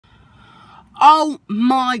Oh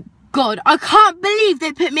my God, I can't believe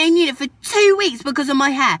they put me in unit for 2 weeks because of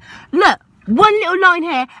my hair. Look, one little line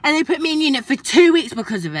here, and they put me in unit for 2 weeks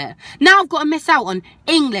because of it. Now I've got to miss out on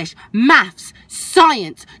English, maths,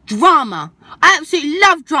 science, drama. I absolutely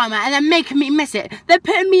love drama, and they're making me miss it. They're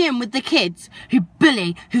putting me in with the kids who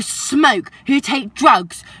bully, who smoke, who take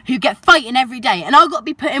drugs, who get fighting every day, and I've got to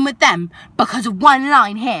be put in with them because of one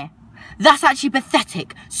line here. That's actually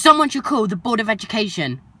pathetic. Someone should call the Board of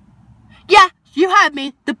Education. Yeah, you heard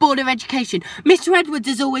me, the Board of Education. Mr. Edwards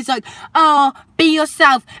is always like, oh, be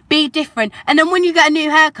yourself, be different. And then when you get a new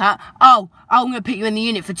haircut, oh, I'm going to put you in the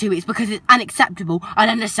unit for 2 weeks because it's unacceptable. I'd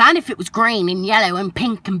understand if it was green and yellow and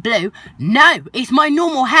pink and blue. No, it's my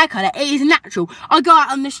normal hair colour. It is natural. I go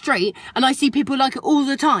out on the street and I see people like it all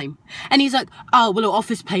the time. And he's like, oh, well, an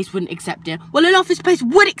office place wouldn't accept it. Well, an office place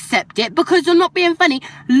would accept it because I'm not being funny.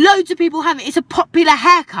 Loads of people have it. It's a popular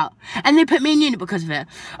haircut. And they put me in unit because of it.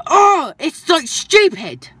 Oh, it's like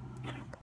stupid.